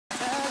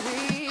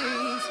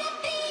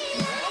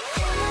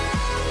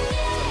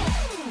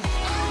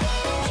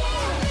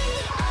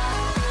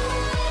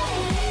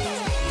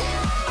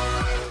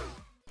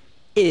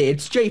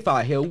It's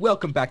JFire here.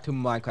 Welcome back to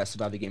Minecraft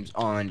Survival Games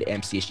on the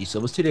MCSG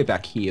servers. Today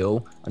back here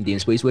on the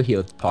Space. We're here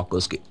with the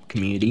Parkour's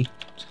community.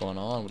 What's going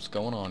on? What's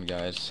going on,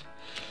 guys?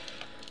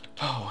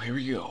 Oh, here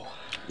we go.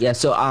 Yeah,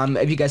 so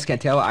if you guys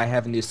can't tell, I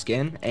have a new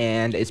skin,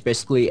 and it's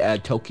basically a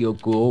Tokyo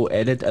Ghoul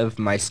edit of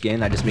my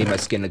skin. I just made my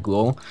skin a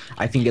ghoul.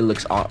 I think it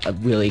looks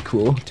really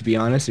cool, to be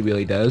honest. It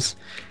really does.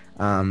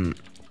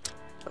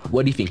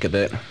 What do you think of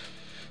it?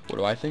 What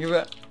do I think of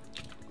it?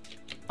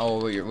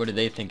 Oh, wait, what did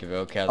they think of it?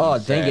 Okay. Oh,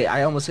 dang it!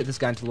 I almost hit this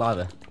guy into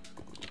lava.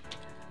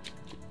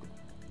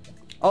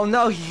 Oh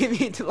no, he hit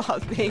me into lava.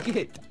 Dang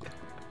it!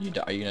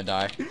 Are you gonna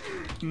die?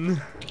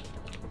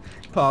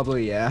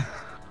 Probably, yeah.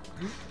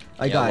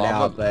 I got lava,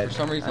 out, but for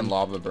some reason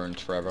lava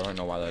burns forever. I don't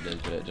know why that is,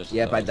 but it just.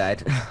 Yep, I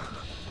died.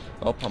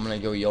 Well, I'm gonna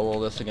go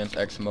YOLO this against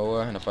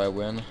Xmoa, and if I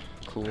win,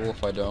 cool.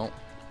 If I don't,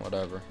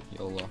 whatever.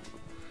 YOLO.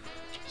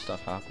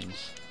 Stuff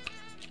happens.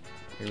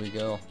 Here we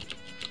go.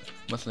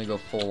 Must go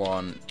full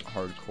on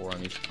hardcore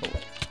on these.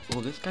 Oh,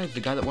 this guy's the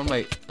guy that won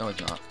my. No,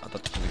 it's not. I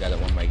thought this was the guy that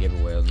won my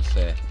giveaway. I was gonna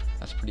say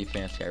that's pretty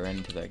fancy. I ran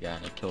into that guy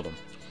and I killed him.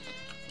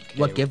 Okay,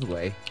 what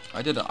giveaway?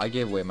 I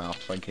gave away my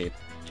off-side cape.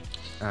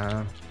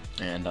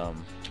 And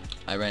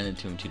I ran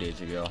into him 2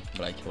 days ago,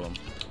 but I killed him.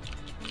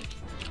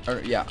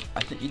 Or yeah, I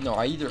think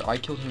either I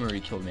killed him or he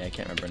killed me. I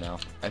can't remember now.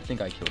 I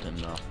think I killed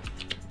him now.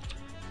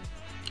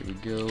 Here we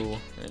go.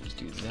 Let's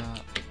do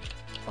that.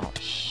 Oh,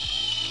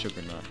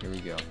 sugar nut. Here we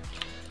go.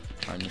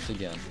 Trying this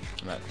again.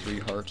 I'm at 3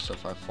 hearts, so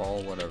if I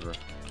fall, whatever.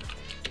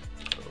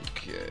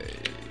 Okay.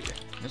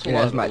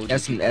 Yeah,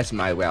 that's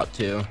my route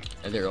too.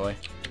 Is it really?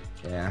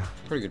 Yeah.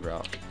 Pretty good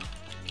route.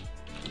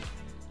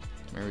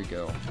 There we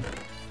go.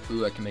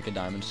 Ooh, I can make a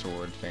diamond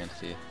sword.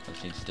 Fancy. I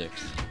just need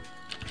sticks.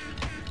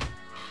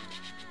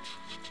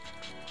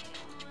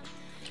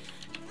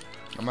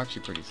 I'm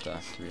actually pretty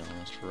stacked, to be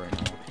honest, for right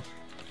now.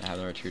 I have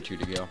another tier 2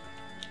 to go.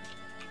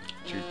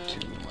 Tier 2,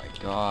 oh my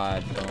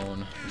god,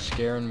 phone. You're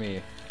scaring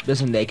me.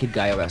 There's a naked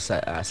guy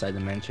outside the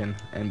mansion,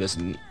 and there's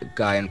a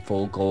guy in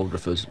full gold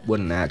with his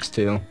wooden axe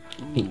too.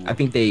 I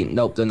think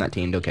nope, they're not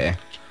teamed. Okay,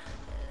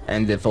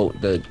 and the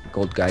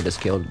gold guy just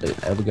killed the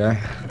other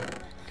guy.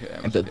 Okay,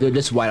 and they're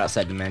just right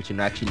outside the mansion.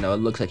 Actually, no, it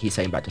looks like he's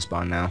heading back to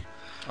spawn now.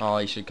 Oh,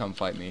 he should come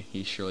fight me.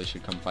 He surely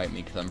should come fight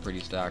me because I'm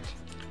pretty stacked.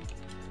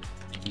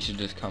 He should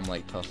just come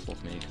like tussle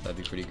with me because that'd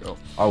be pretty cool.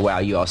 Oh wow,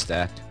 you all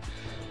stacked.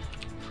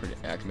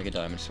 I can make a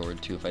diamond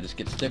sword too if I just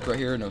get stick right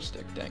here. No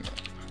stick, dang it.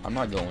 I'm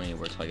not going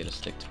anywhere till I get a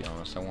stick, to be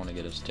honest. I want to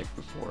get a stick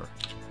before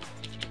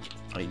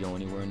I go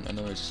anywhere. And I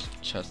know there's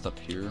chests up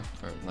here,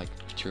 or like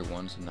tier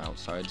 1s on the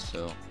outside,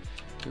 so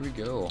here we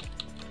go.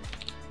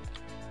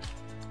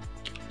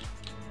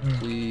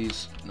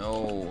 Please,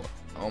 no.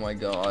 Oh my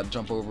god,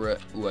 jump over it.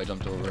 Ooh, I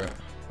jumped over it.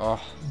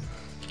 Oh,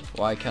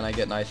 why can't I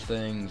get nice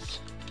things?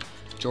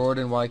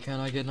 Jordan, why can't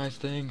I get nice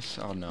things?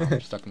 Oh no,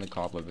 I'm stuck in the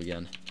cobweb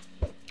again.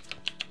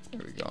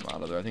 There we go, I'm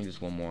out of there. I think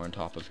there's one more on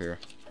top of here.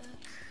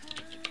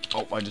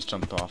 Oh, I just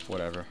jumped off,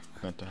 whatever.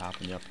 Meant to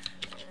happen, yep.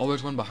 Oh,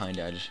 there's one behind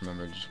it, I just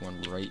remembered. Just one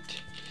right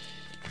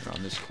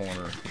around this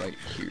corner, right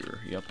here,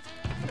 yep.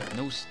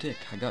 No stick.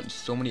 I got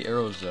so many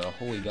arrows, though.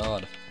 Holy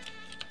god.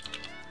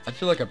 I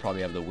feel like I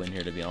probably have the win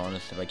here, to be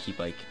honest, if I keep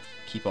my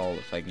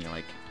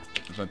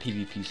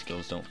PvP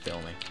skills don't fail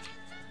me.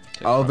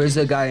 Oh, there's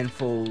a guy in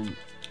full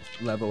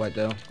level right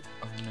there.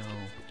 Oh, no.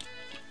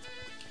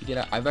 Get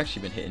out. I've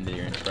actually been hitting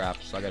deer in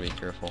traps, so I gotta be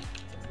careful.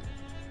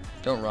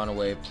 Don't run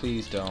away,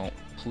 please don't.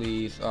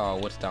 Please. Oh,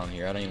 what's down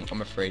here?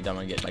 I'm afraid I'm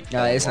gonna get like.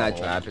 No, it's not a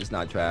trap. It's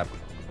not a trap.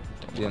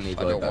 I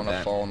don't want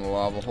to fall in the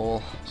lava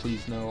hole.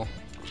 Please no.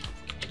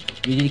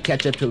 You need to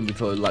catch up to him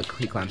before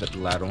he climbs up the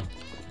ladder.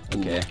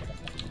 Okay.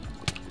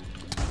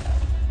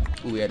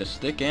 Ooh, we had a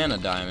stick and a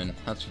diamond.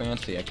 That's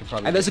fancy. I could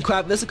probably. And there's a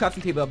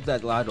crafting table up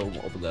that ladder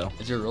over there.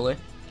 Is there really?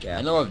 Yeah.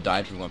 I know I've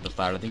died from going up this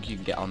ladder. I think you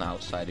can get on the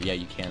outside. Yeah,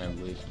 you can, I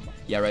believe.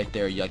 Yeah, right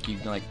there. You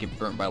can like get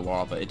burnt by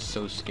lava. It's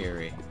so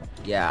scary.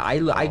 Yeah,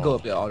 I go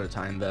up there all the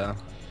time though.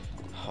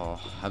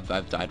 Oh, I've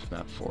died from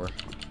that before.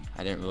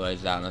 I didn't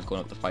realize that, and I was going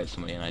up to fight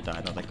somebody, and I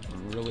died. I was like,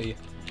 really?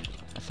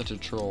 That's such a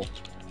troll.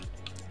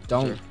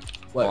 Don't. Sure.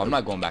 What? Oh, I'm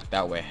not going back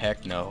that way.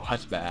 Heck no.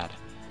 That's bad.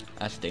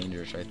 That's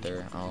dangerous right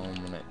there. I'm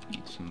gonna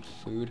eat some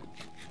food.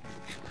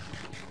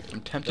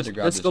 I'm tempted to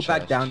grab this chest.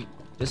 Back down.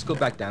 Let's go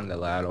back down the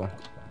ladder.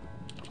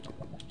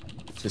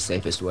 It's the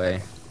safest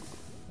way.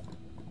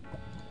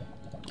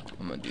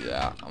 I'm gonna do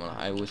that.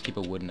 I always keep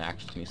a wooden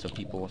axe with me, so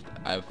people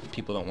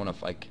don't want to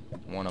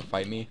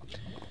fight me.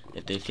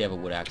 If they see I have a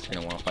wood axe, they're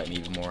gonna want to fight me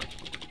even more.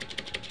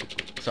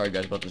 Sorry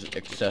guys about this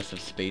excessive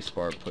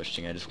spacebar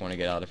pushing. I just want to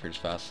get out of here as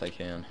fast as I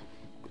can.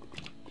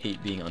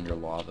 Hate being under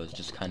lava. It's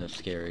just kind of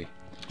scary.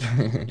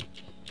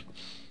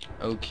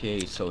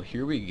 Okay, so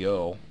here we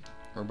go.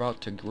 We're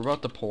about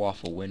to pull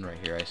off a win right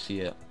here. I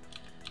see it.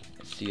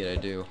 I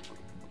do.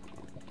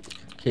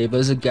 Okay,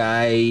 there's a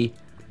guy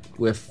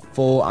with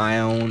full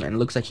iron, and it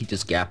looks like he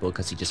just gappled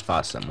because he just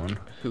fought someone.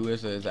 Who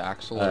is it? Is it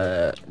Axel?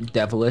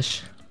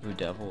 Devilish. Ooh,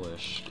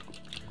 Devilish.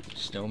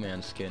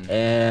 Snowman skin.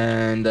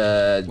 And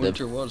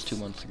Winter was 2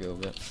 months ago,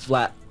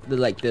 but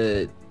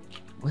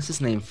what's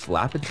his name?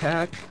 Flap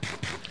attack.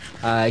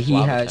 He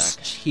Lava has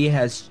attack.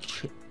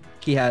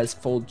 he has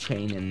full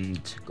chain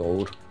and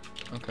gold.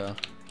 Okay.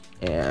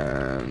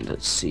 And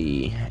let's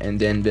see. And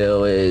then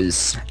there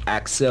is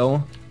Axel,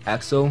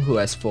 who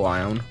has full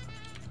iron.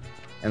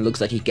 And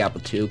looks like he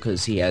gappled too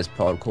because he has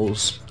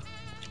particles.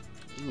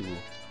 Ooh.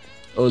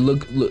 Oh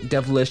look,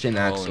 Devilish and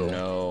Axel.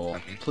 Oh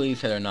no! Please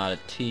say they're not a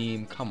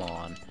team. Come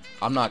on.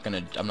 I'm not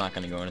gonna go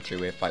in a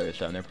 3-way fight with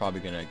them. They're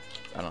probably gonna.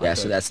 I don't know. Yeah,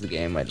 so that's the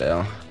game right there.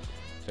 I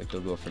think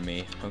they'll go for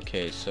me.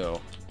 Okay,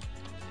 so.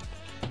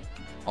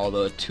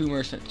 Although a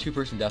two-person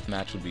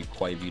deathmatch would be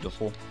quite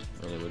beautiful,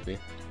 it really would be.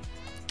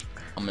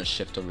 I'm gonna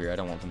shift over here. I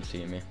don't want them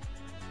seeing me.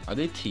 Are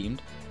they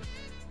teamed?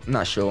 I'm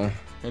not sure.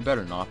 They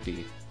better not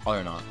be. Oh,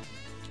 they're not.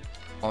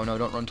 Oh no!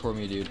 Don't run toward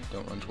me, dude.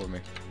 Don't run toward me.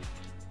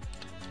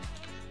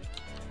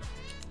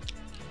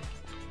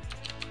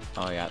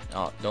 Oh yeah.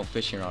 Oh, don't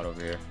fishing rod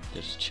over here.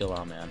 Just chill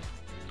out, man.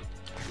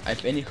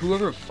 If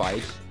whoever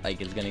fights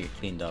like is gonna get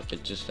cleaned up.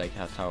 It's just like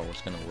that's how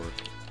it's gonna work.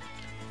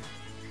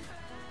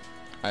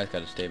 I just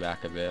gotta stay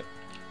back a bit.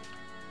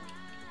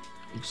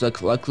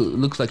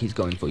 Looks like he's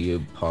going for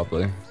you,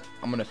 probably.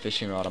 I'm gonna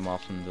fishing rod him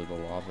off into the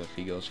lava if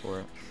he goes for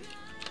it.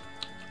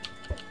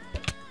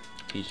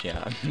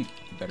 Yeah,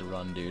 better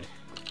run, dude.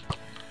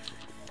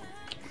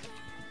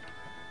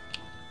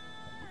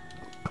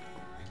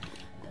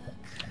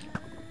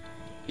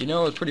 You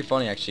know, it's pretty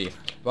funny actually.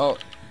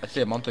 About, I'd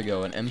say a month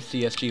ago, an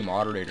MCSG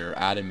moderator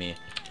added me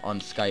on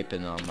Skype,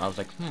 and I was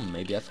like,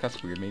 maybe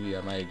that's weird. Maybe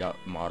I might have got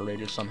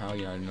moderated somehow.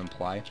 You know, I didn't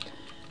apply.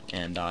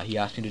 And he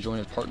asked me to join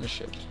his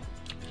partnership.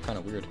 Kind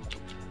of weird.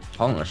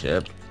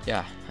 Partnership?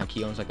 Yeah, like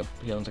he owns like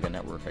a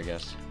network, I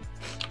guess.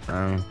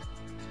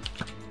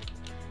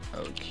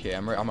 Okay,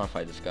 I'm gonna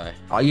fight this guy.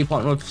 Are you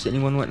partnered with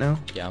anyone right now?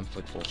 Yeah, I'm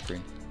like full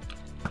screen.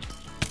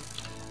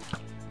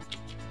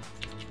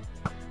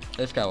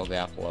 This guy will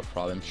gapple up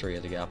probably. I'm sure he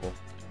has a gapple.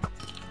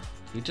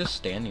 You're just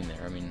standing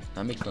there. I mean,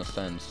 that makes no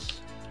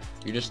sense.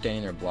 You're just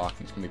standing there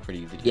blocking. It's gonna be pretty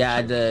easy to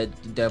Yeah, get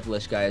the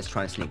Devilish guy is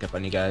trying to sneak up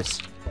on you guys.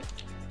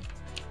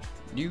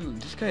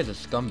 this guy is a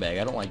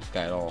scumbag. I don't like this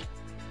guy at all.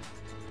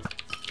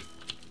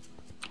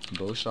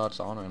 Bow shots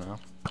on right now.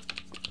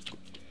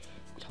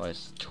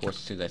 As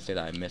soon as I say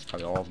that, I missed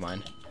probably all of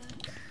mine.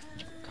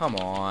 Come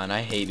on,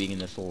 I hate being in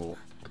this little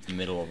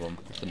middle of them.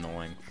 It's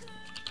annoying.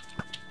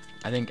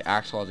 I think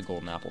Axel has a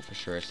golden apple for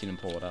sure. I've seen him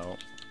pull it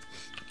out.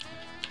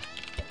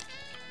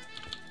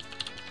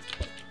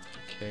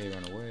 Okay,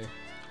 run away.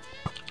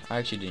 I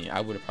actually didn't.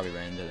 I would have probably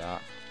ran into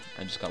that.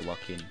 I just got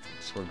lucky and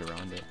swerved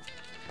around it.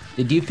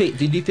 Did you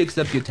fix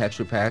up your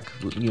texture pack?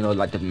 You know,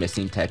 like the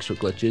missing texture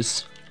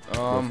glitches.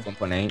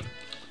 1.8.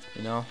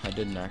 You know, I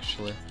didn't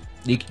actually.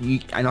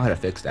 I know how to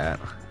fix that.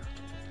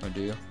 Oh,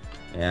 do you?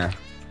 Yeah.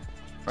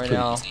 Right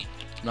now,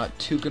 I'm not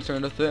too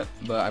concerned with it,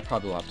 but I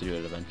probably will have to do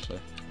it eventually.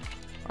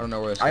 I don't know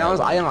where this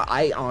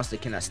I honestly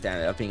cannot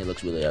stand it. I think it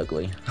looks really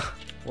ugly.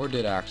 Where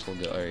did Axel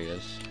go? There he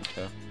is.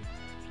 Okay.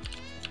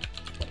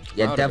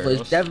 Yeah,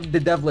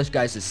 the Devilish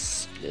guys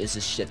is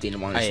just shifting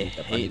and wanting to sneak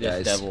up on you guys. I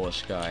hate this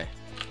Devilish guy.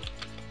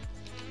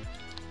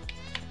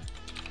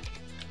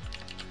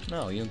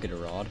 No, you don't get a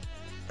rod.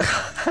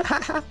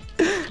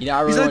 You know,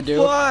 I really want to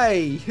do.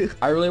 Why?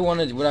 What I really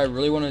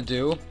want to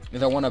do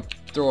is I want to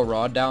throw a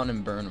rod down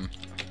and burn him.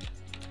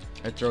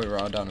 I throw a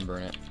rod down and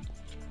burn it.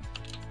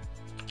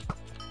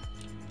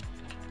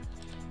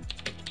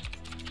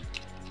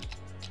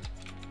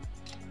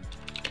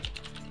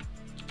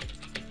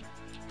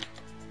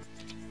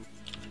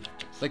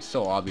 It's like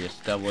so obvious,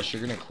 Devilish.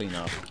 You're gonna clean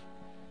up.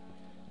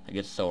 Like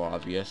it's so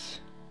obvious.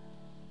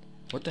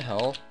 What the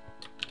hell?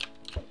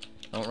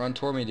 Don't run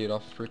toward me, dude.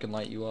 I'll freaking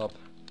light you up.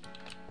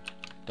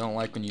 Don't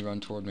like when you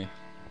run toward me.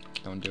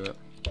 Don't do it.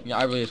 Yeah,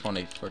 I really just want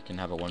to freaking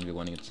have a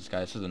 1v1 against this guy.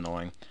 This is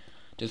annoying.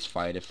 Just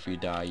fight. If you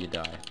die, you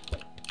die.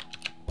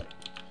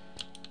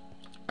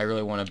 I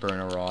really want to burn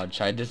a rod.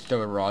 Should I just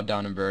throw a rod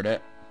down and burn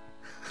it?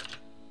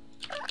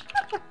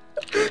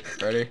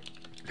 Ready?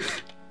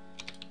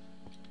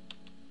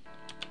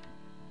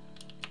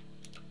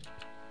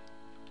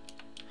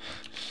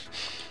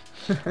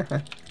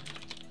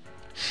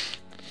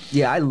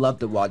 Yeah, I love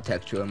the rod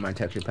texture in my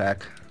texture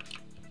pack.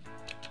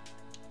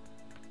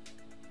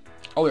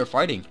 Oh, they're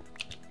fighting.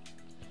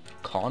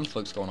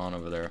 Conflict's going on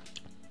over there.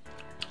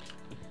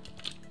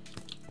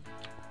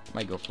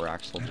 Might go for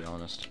Axel, to be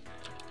honest.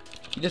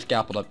 He just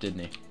gappled up,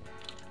 didn't he?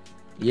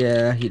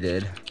 Yeah, he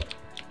did.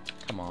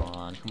 Come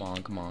on, come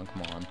on, come on,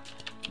 come on.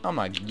 I'm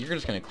not. You're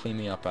just gonna clean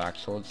me up,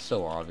 Axel. It's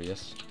so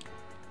obvious.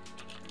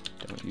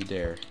 Don't you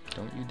dare.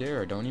 Don't you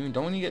dare. Don't even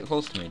get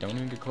close to me. Don't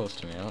even get close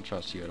to me. I don't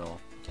trust you at all.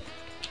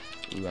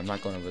 Ooh, I'm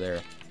not going over there.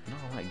 No,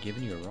 I'm not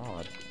giving you a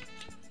rod.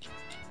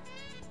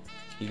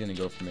 He's gonna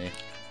go for me.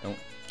 Don't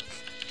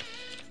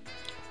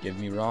give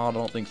me rod. I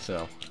don't think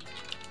so.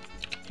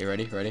 You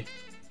ready? Ready?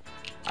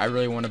 I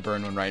really want to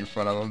burn one right in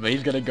front of him, but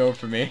he's gonna go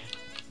for me.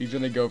 He's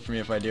gonna go for me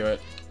if I do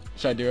it.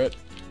 Should I do it?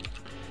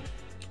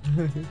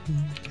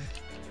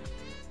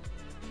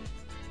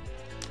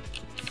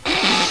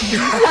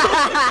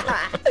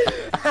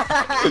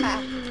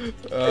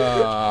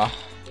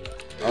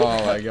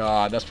 Oh my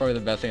god, that's probably the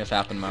best thing that's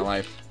happened in my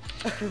life.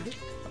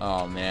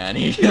 Oh man,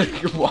 he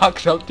just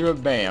walks up to a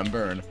bam,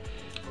 burn.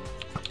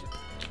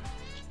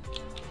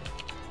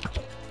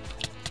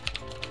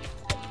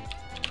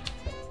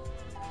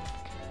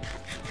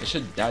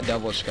 That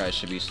devilish guy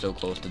should be so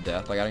close to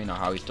death. Like, I don't even know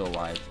how he's still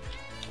alive.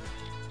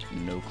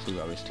 No clue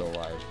how he's still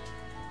alive.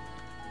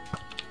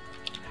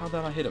 How'd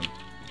that not hit him?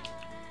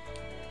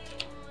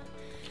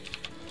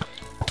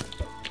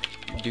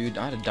 Dude,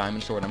 I had a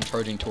diamond sword. I'm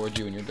charging towards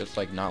you and you're just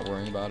like not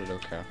worrying about it.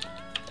 Okay.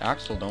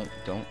 Axel, don't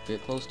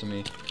get close to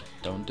me.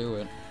 Don't do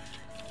it.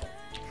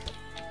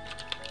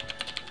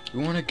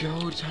 You wanna go?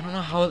 I don't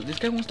know how this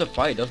guy wants to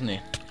fight, doesn't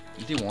he?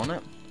 Does he want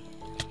it?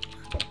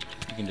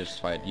 You can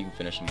just fight. You can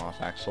finish him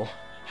off, Axel.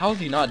 How is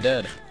he not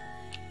dead?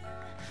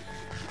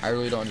 I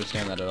really don't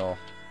understand that at all.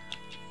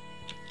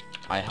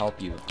 I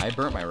help you. I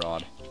burnt my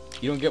rod.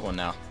 You don't get one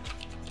now.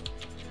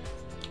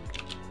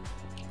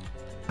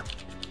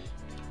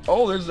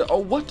 Oh, there's the, oh,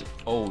 what?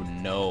 Oh,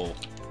 no.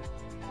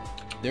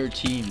 They're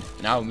teamed.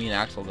 Now me and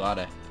Axel got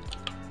it.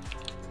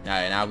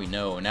 Now we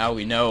know. Now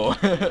we know.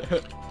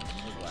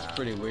 It's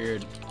pretty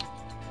weird.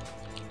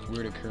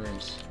 Weird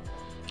occurrence.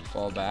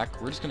 Fall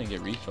back. We're just gonna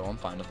get refill. I'm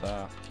fine with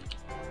that.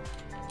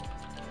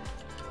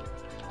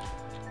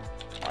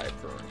 I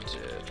burnt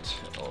it.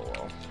 Oh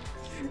well.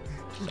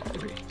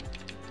 Sorry.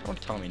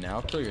 Don't tell me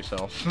now. Kill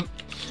yourself.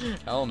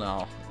 Hell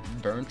no.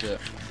 Burnt it.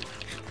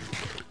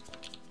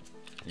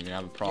 You're gonna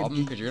have a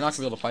problem because you're not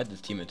gonna be able to fight this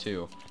team of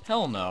two.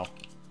 Hell no.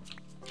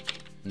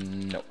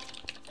 Nope.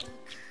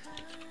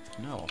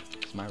 No.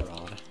 It's my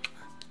rod.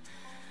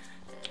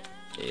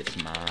 It's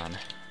mine.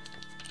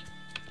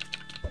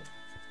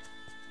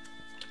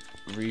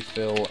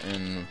 Refill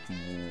in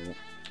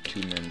 2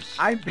 minutes.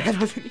 I'm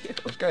better than you.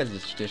 This guy's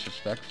just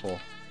disrespectful.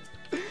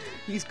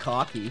 He's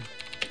cocky.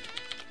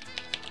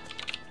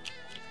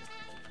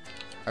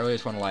 I really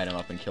just want to light him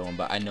up and kill him,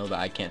 but I know that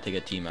I can't take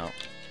a team out.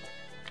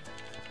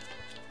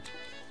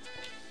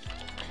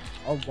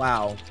 Oh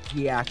wow,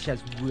 he actually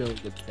has really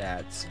good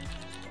stats.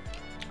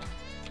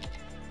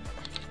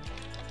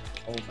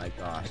 Oh my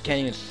gosh. I can't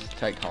even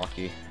take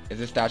hockey. Is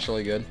this stats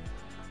really good?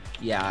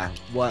 Yeah,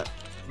 what?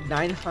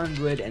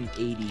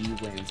 980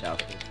 wins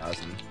out of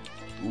 1,000.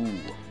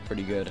 Ooh,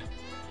 pretty good.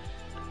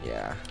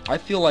 Yeah. I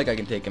feel like I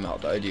can take him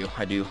out, though. I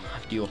do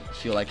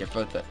feel like if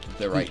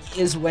they're right.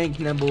 He is ranked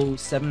level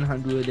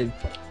 700 and,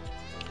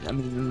 I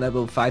mean,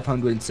 level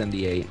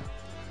 578.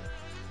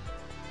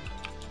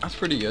 That's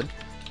pretty good.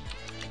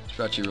 It's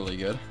actually really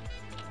good.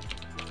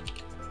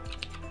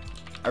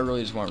 I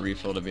really just want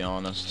refill, to be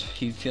honest.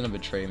 He's gonna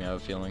betray me, I have a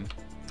feeling.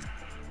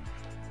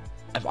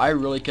 If I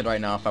really could right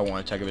now, if I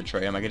wanted to take a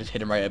betray him, I could just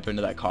hit him right up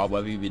into that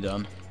cobweb, he'd be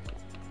done.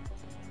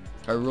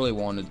 I really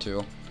wanted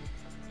to.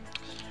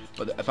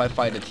 But if I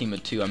fight a team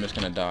of 2, I'm just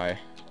gonna die.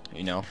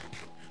 You know?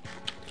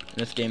 And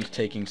this game's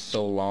taking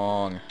so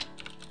long.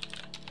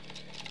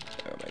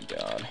 Oh my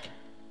god.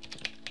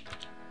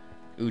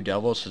 Ooh,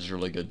 Devilish is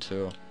really good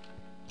too.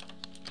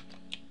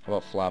 How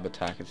about Flab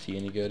Attack? Is he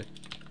any good?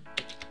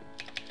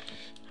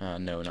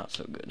 No, not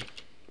so good.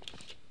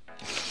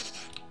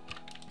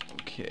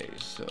 Okay,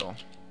 so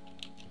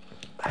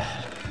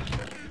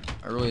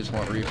I really just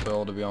want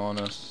refill, to be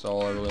honest. That's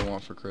all I really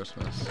want for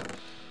Christmas.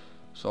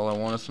 So all I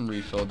want is some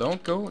refill.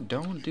 Don't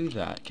do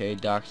that, okay,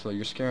 Daxler,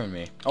 you're scaring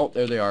me. Oh,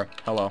 there they are.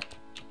 Hello.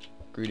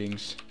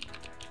 Greetings.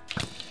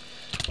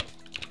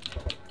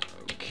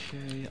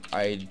 Okay,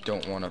 I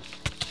don't want to.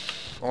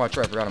 Oh, that's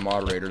right, I forgot a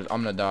moderator.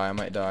 I'm gonna die. I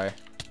might die.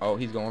 Oh,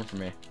 he's going for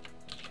me.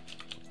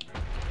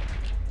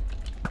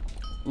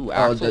 Ooh,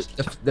 oh,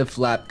 the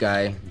flap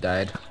guy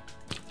died.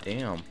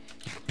 Damn.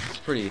 It's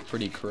pretty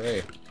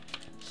cray.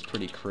 It's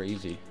pretty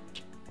crazy.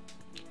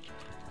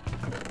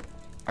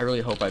 I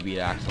really hope I beat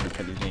Axel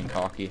because he's being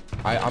cocky.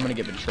 I'm gonna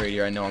get betrayed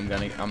here. I know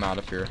I'm out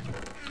of here.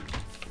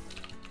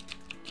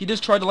 He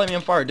just tried to light me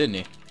on fire, didn't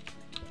he?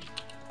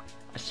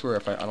 I swear I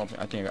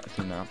think I got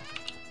seen that.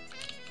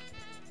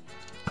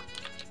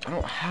 I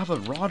don't have a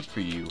rod for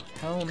you.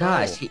 Hell no.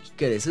 Gosh,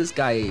 goodness, this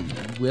guy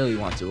really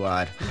wants a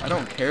rod. I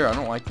don't care. I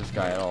don't like this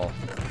guy at all.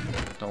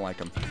 Don't like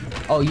him.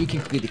 Oh, you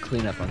can complete the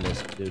cleanup on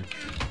this, dude.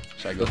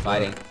 Should I go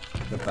fighting?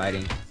 Go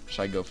fighting.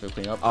 Should I go for the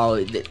cleanup?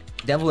 Oh, the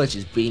Devilish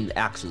is beating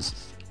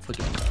Axel's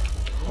freaking.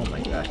 Oh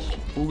my gosh.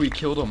 Ooh, we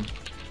killed him.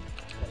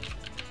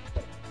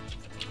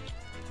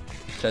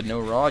 Said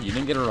no rod. You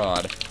didn't get a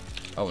rod.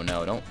 Oh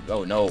no! Don't.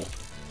 Oh no.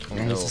 Oh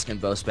Man, no. he's just gonna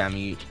bow spam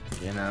you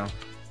know.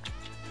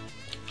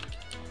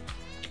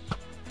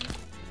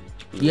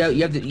 You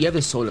have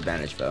the soul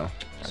advantage though.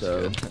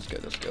 So that's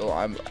good. Let's go.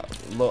 I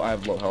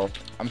have low health.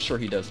 I'm sure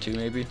he does too.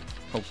 Maybe.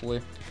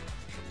 Hopefully.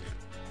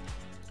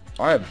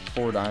 I have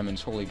 4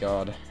 diamonds. Holy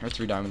god. Or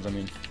 3 diamonds. I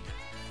mean.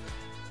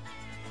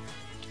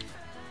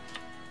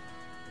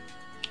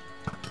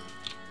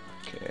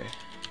 Okay.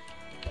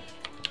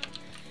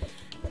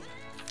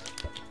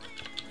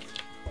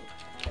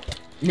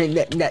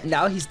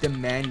 Now he's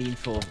demanding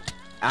for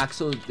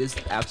Axel. This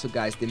Axel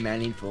guy's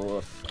demanding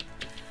for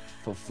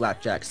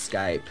Flapjack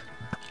Skype.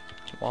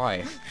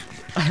 Why?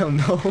 I don't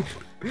know.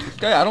 This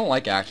guy, I don't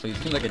like actually. He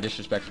seems like a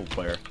disrespectful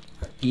player.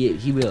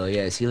 He really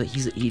is.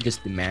 He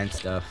just demands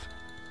stuff.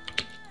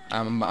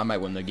 I might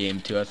win the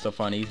game too. That's so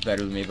funny. He's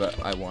better than me, but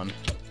I won.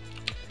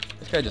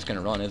 This guy's just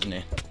gonna run, isn't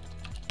he?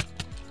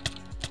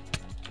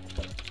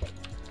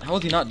 How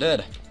is he not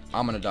dead?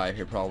 I'm gonna die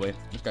here probably.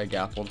 This guy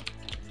gappled.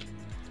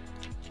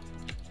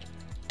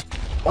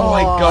 Oh,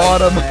 I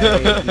got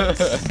him!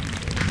 Nice.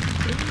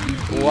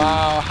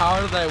 Wow,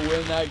 how did I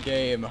win that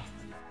game?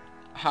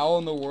 How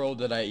in the world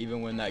did I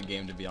even win that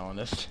game, to be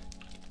honest?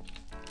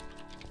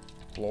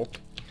 Well,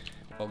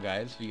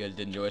 guys, if you guys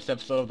did enjoy this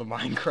episode of the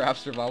Minecraft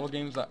survival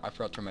games, I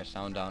forgot to turn my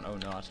sound down. Oh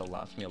no, that's a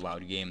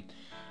loud game.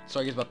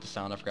 Sorry guys about the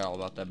sound, I forgot all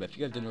about that. But if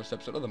you guys did enjoy this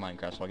episode of the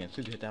Minecraft survival games,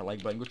 please hit that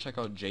like button. Go check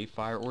out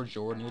ItsJFire or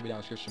Jordan. He'll be down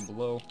in the description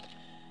below.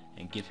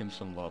 And give him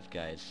some love,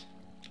 guys.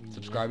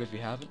 Subscribe if you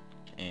haven't,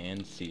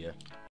 and see ya.